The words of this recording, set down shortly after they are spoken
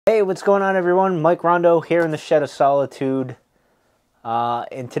Hey, what's going on, everyone? Mike Rondo here in the Shed of Solitude.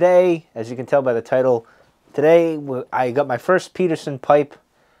 And today, as you can tell by the title, today I got my first Peterson pipe.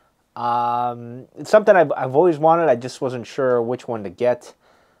 It's something I've always wanted. I just wasn't sure which one to get,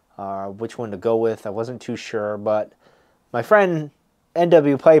 which one to go with. I wasn't too sure, but my friend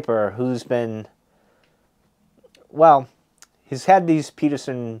N.W. Piper, who's been, well, he's had these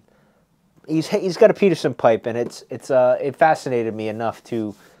Peterson. He's got a Peterson pipe, and it fascinated me enough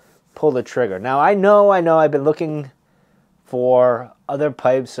to pull the trigger. Now I know I've been looking for other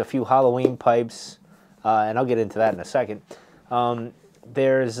pipes, a few Halloween pipes, and I'll get into that in a second.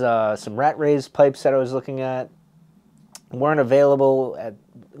 There's some rat raised pipes that I was looking at, weren't available at,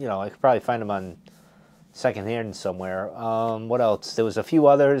 I could probably find them on secondhand somewhere. What else? There was a few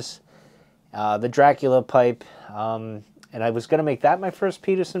others, the Dracula pipe, and I was going to make that my first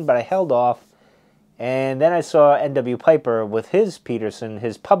Peterson, but I held off. And then I saw N.W. Piper with his Peterson,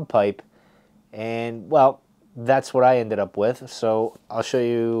 his pub pipe, and, well, that's what I ended up with. So I'll show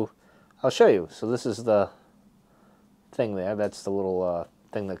you. So this is the thing there. That's the little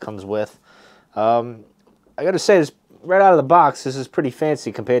thing that comes with. I got to say, this, right out of the box, this is pretty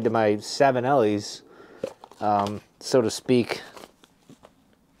fancy compared to my Savinelli's, so to speak.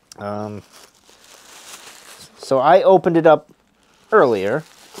 So I opened it up earlier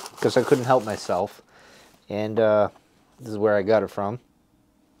because I couldn't help myself. And this is where I got it from,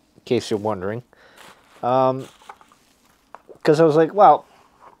 in case you're wondering. Because I was like, well,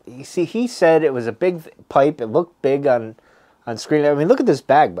 you see, he said it was a big pipe. It looked big on screen. I mean, look at this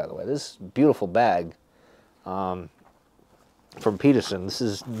bag, by the way. This beautiful bag from Peterson. This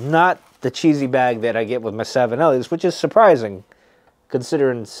is not the cheesy bag that I get with my Savinelli's, which is surprising,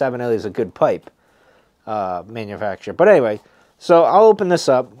 considering Savinelli is a good pipe manufacturer. But anyway, so I'll open this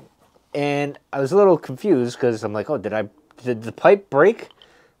up. And I was a little confused because I'm like, oh, did the pipe break?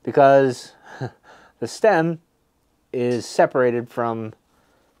 Because the stem is separated from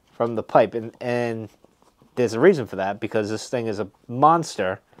the pipe, and there's a reason for that, because this thing is a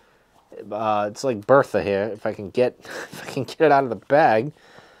monster. It's like Bertha here. If I can get it out of the bag.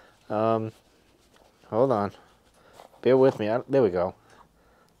 Hold on, bear with me. There we go.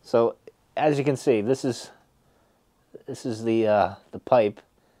 So as you can see, this is the pipe.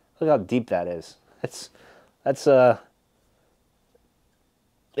 Look how deep that is. That's there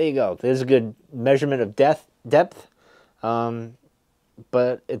you go. There's a good measurement of depth.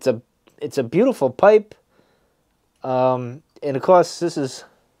 But it's a beautiful pipe. And of course that's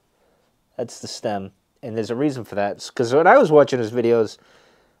the stem, and there's a reason for that. Because when I was watching his videos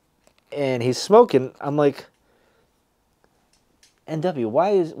and he's smoking, I'm like,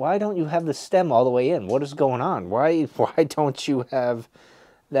 NW, why don't you have the stem all the way in? What is going on? Why don't you have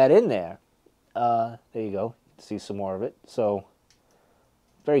that in there? There you go. See some more of it. So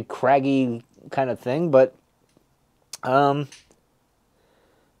very craggy kind of thing, but the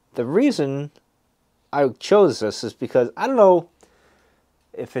reason I chose this is because I don't know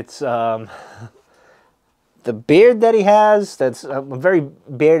if it's the beard that he has. I'm very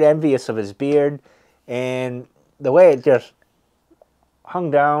beard envious of his beard, and the way it just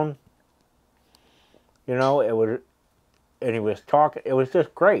hung down, and he was talking. It was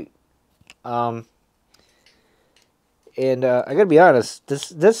just great. And I gotta be honest,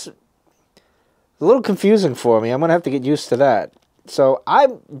 this is a little confusing for me. I'm gonna have to get used to that. So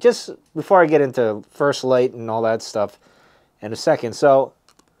I'm just, before I get into first light and all that stuff in a second. So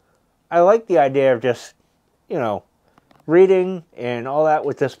I like the idea of just, reading and all that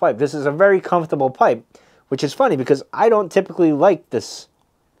with this pipe. This is a very comfortable pipe, which is funny because I don't typically like this.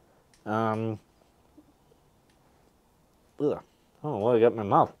 Oh, well, I got my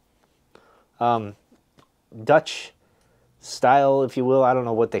mouth. Dutch style, if you will. I don't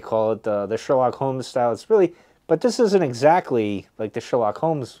know what they call it. The Sherlock Holmes style. It's really, but this isn't exactly like the Sherlock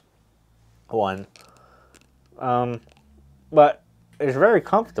Holmes one. But it's very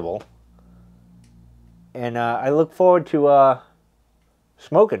comfortable. And I look forward to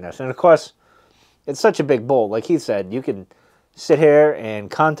smoking this. And of course, it's such a big bowl. Like he said, you can sit here and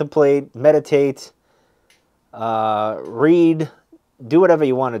contemplate, meditate, read, do whatever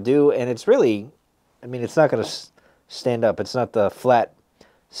you want to do, and it's really, it's not going to stand up. It's not the flat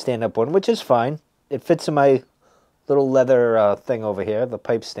stand-up one, which is fine. It fits in my little leather thing over here, the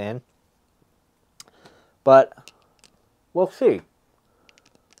pipe stand. But we'll see.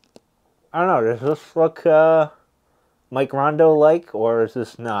 I don't know. Does this look Mike Rondo-like, or is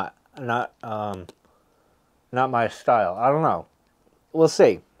this not my style? I don't know. We'll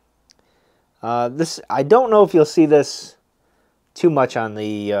see. I don't know if you'll see this too much on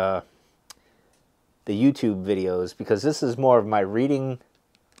the YouTube videos, because this is more of my reading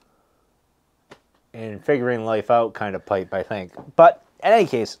and figuring life out kind of pipe, I think. But in any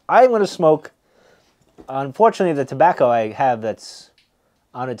case, I'm going to smoke. Unfortunately, the tobacco I have that's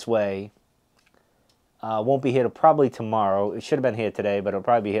on its way won't be here till probably tomorrow. It should have been here today, but it'll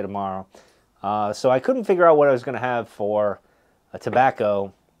probably be here tomorrow. So I couldn't figure out what I was going to have for a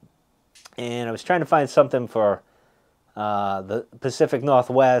tobacco, and I was trying to find something for the Pacific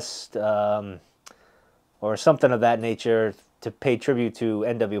Northwest or something of that nature to pay tribute to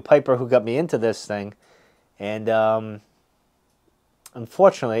N.W. Piper, who got me into this thing. And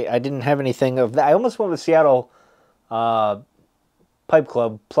unfortunately, I didn't have anything of that. I almost went with Seattle Pipe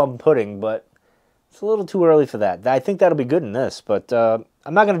Club Plum Pudding, but it's a little too early for that. I think that'll be good in this, but I'm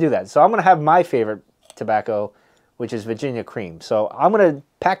not going to do that. So I'm going to have my favorite tobacco, which is Virginia Cream. So I'm going to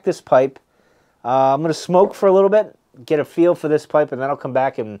pack this pipe. I'm going to smoke for a little bit, get a feel for this pipe, and then I'll come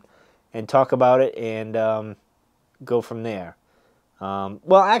back and talk about it and go from there.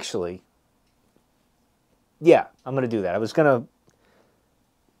 Well, actually, yeah, I'm going to do that. I was going to...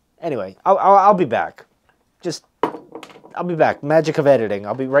 Anyway, I'll be back. I'll be back. Magic of editing.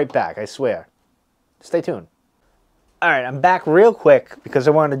 I'll be right back, I swear. Stay tuned. All right, I'm back real quick because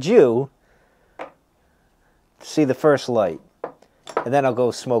I wanted you to see the first light. And then I'll go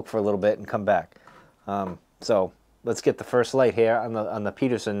smoke for a little bit and come back. So let's get the first light here on the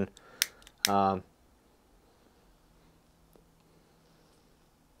Peterson.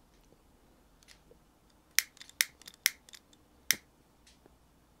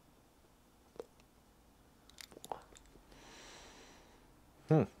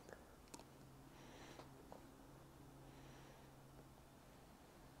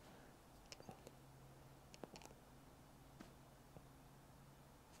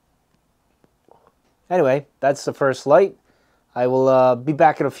 Anyway, that's the first light. I will be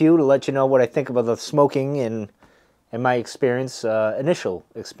back in a few to let you know what I think about the smoking and my experience, initial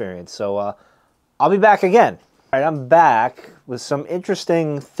experience. So I'll be back again. All right, I'm back with some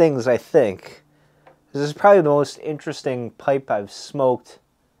interesting things, I think. This is probably the most interesting pipe I've smoked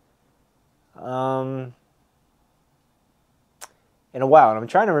in a while. And I'm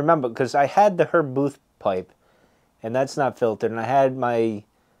trying to remember, because I had the Herb Booth pipe, and that's not filtered. And I had my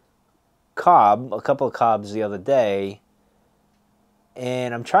cob, a couple of cobs the other day,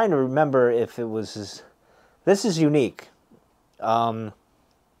 and I'm trying to remember if it was... This is unique. The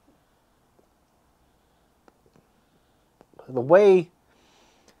way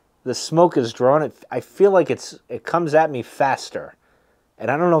the smoke is drawn, I feel like it comes at me faster. And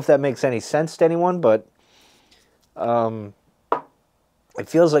I don't know if that makes any sense to anyone, but it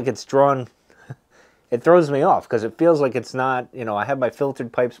feels like it's drawn... It throws me off because it feels like it's not, you know, I have my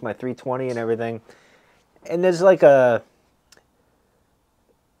filtered pipes, my 320 and everything. And there's like a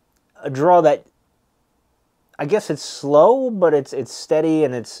draw that, I guess it's slow, but it's steady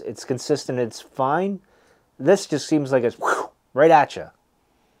and it's consistent, it's fine. This just seems like it's whew, right at you.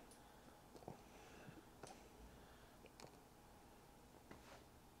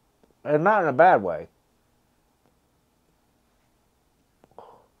 And not in a bad way.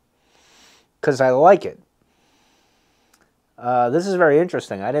 Because I like it. This is very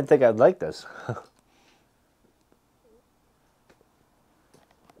interesting. I didn't think I'd like this.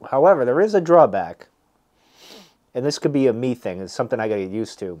 However, there is a drawback. And this could be a me thing. It's something I got to get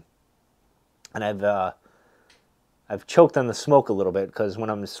used to. And I've choked on the smoke a little bit because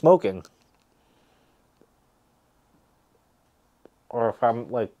when I'm smoking, or if I'm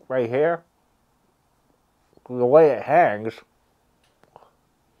like right here, the way it hangs...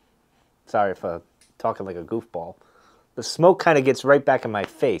 Sorry for talking like a goofball. The smoke kind of gets right back in my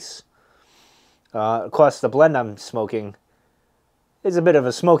face. Of course, the blend I'm smoking is a bit of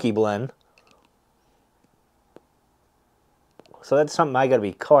a smoky blend. So that's something I got to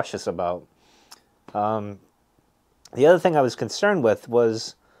be cautious about. The other thing I was concerned with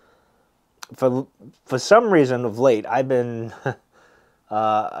was, for some reason of late, I've been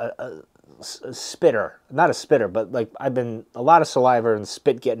a spitter. Not a spitter, but like I've been a lot of saliva and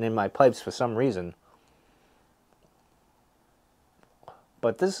spit getting in my pipes for some reason.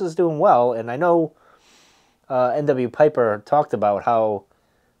 But this is doing well, and I know N.W. Piper talked about how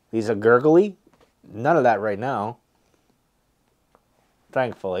these are gurgly. None of that right now,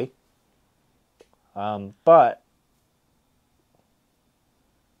 thankfully. But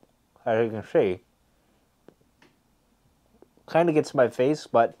as you can see, kind of gets in my face,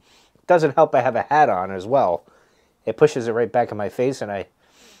 but doesn't help I have a hat on as well. It pushes it right back in my face, and I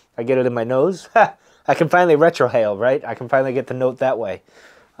get it in my nose. I can finally retrohale, right? I can finally get the note that way.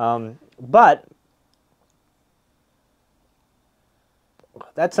 But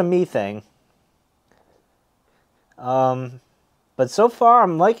that's a me thing. But so far,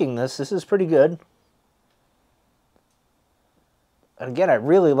 I'm liking this. This is pretty good. And again, I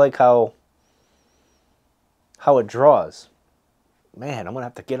really like how it draws. Man, I'm going to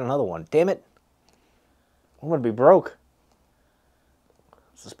have to get another one. Damn it. I'm going to be broke.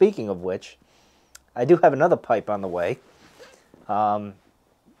 So speaking of which, I do have another pipe on the way,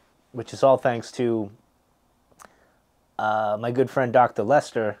 which is all thanks to my good friend Dr.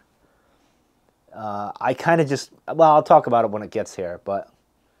 Lester. I kind of just, well, I'll talk about it when it gets here, but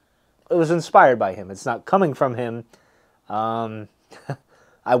it was inspired by him. It's not coming from him.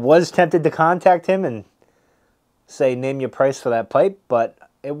 I was tempted to contact him and say, name your price for that pipe, but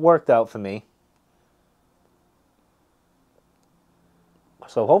it worked out for me.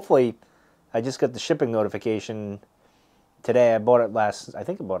 So hopefully, I just got the shipping notification today. I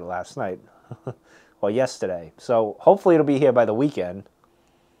think I bought it last night, or yesterday. So hopefully it'll be here by the weekend.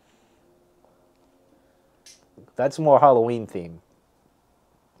 That's more Halloween theme.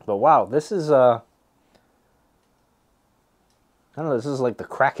 But wow, this is, I don't know, this is like the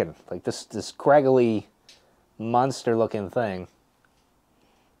Kraken. Like this scraggly, monster-looking thing.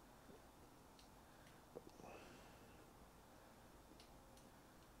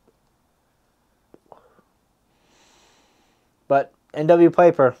 But N.W.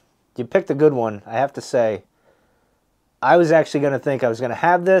 Piper, you picked a good one, I have to say. I was actually going to think I was going to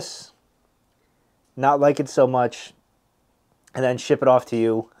have this, not like it so much, and then ship it off to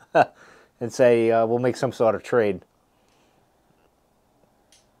you and say, we'll make some sort of trade.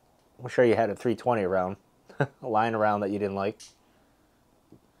 I'm sure you had a 320 around, lying around that you didn't like.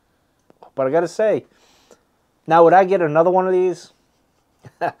 But I got to say, now would I get another one of these?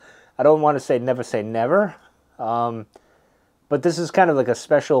 I don't want to say never. But this is kind of like a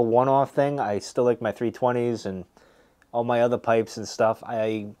special one-off thing. I still like my 320s and all my other pipes and stuff.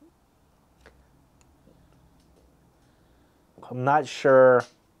 I'm not sure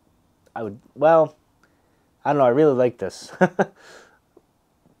I would, well, I don't know, I really like this.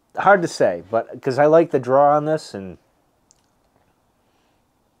 Hard to say, but because I like the draw on this, and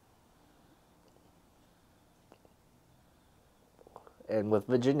with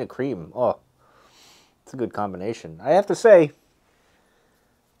Virginia cream, oh, it's a good combination. I have to say,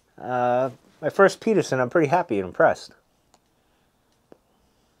 my first Peterson, I'm pretty happy and impressed.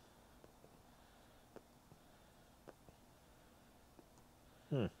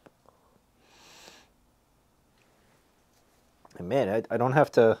 And man, I don't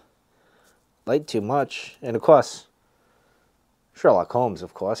have to light too much. And of course, Sherlock Holmes,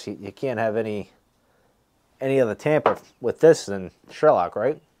 of course. You can't have any other tamper with this than Sherlock,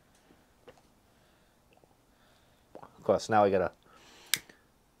 right? Of course, now we gotta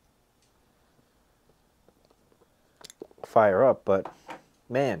fire up, but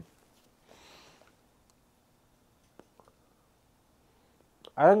man,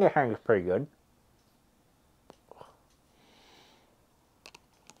 I think it hangs pretty good.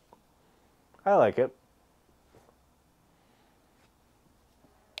 I like it.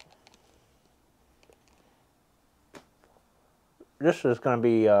 This is going to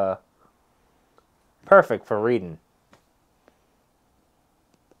be perfect for reading.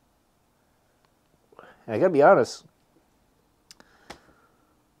 And I got to be honest,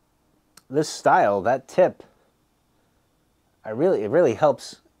 this style, that tip, it really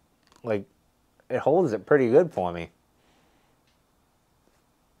helps. Like, it holds it pretty good for me.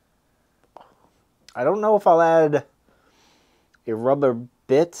 I don't know if I'll add a rubber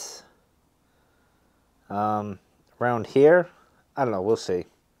bit around here. I don't know. We'll see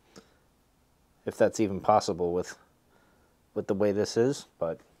if that's even possible with the way this is.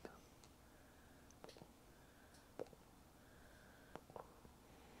 But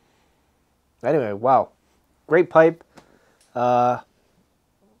anyway, wow, great pipe. Hunt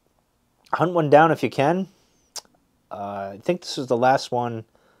one down if you can. I think this is the last one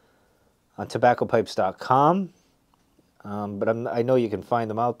on tobaccopipes.com, but I know you can find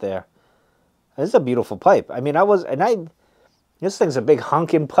them out there. This is a beautiful pipe. I mean, this thing's a big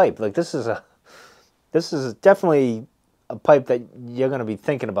honking pipe. Like this is definitely a pipe that you're going to be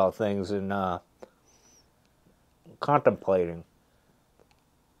thinking about things and contemplating.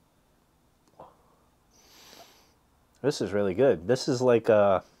 This is really good. This is like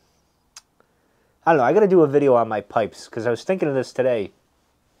I don't know. I got to do a video on my pipes because I was thinking of this today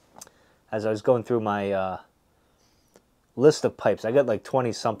as I was going through my list of pipes. I got like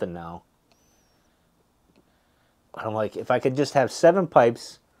 20 something now. I'm like, if I could just have 7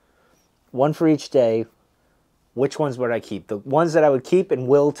 pipes, one for each day, which ones would I keep? The ones that I would keep and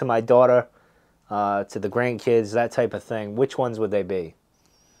will to my daughter, to the grandkids, that type of thing. Which ones would they be?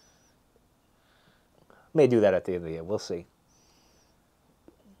 May do that at the end of the year. We'll see.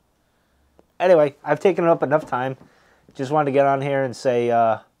 Anyway, I've taken up enough time. just wanted to get on here and say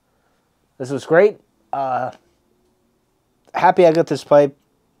this was great. Happy I got this pipe.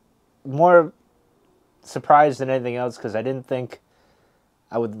 More surprised than anything else because I didn't think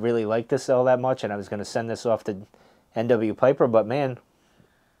I would really like this all that much, and I was going to send this off to NW Piper, but man,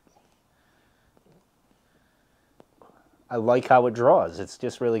 I like how it draws. It's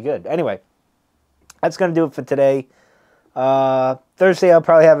just really good. Anyway, that's going to do it for today. Thursday I'll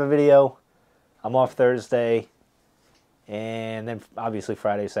probably have a video. I'm off Thursday. And then obviously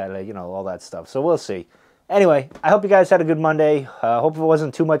Friday, Saturday, you know, all that stuff. So we'll see. Anyway, I hope you guys had a good Monday. Hope it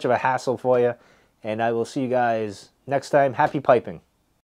wasn't too much of a hassle for you. And I will see you guys next time. Happy piping.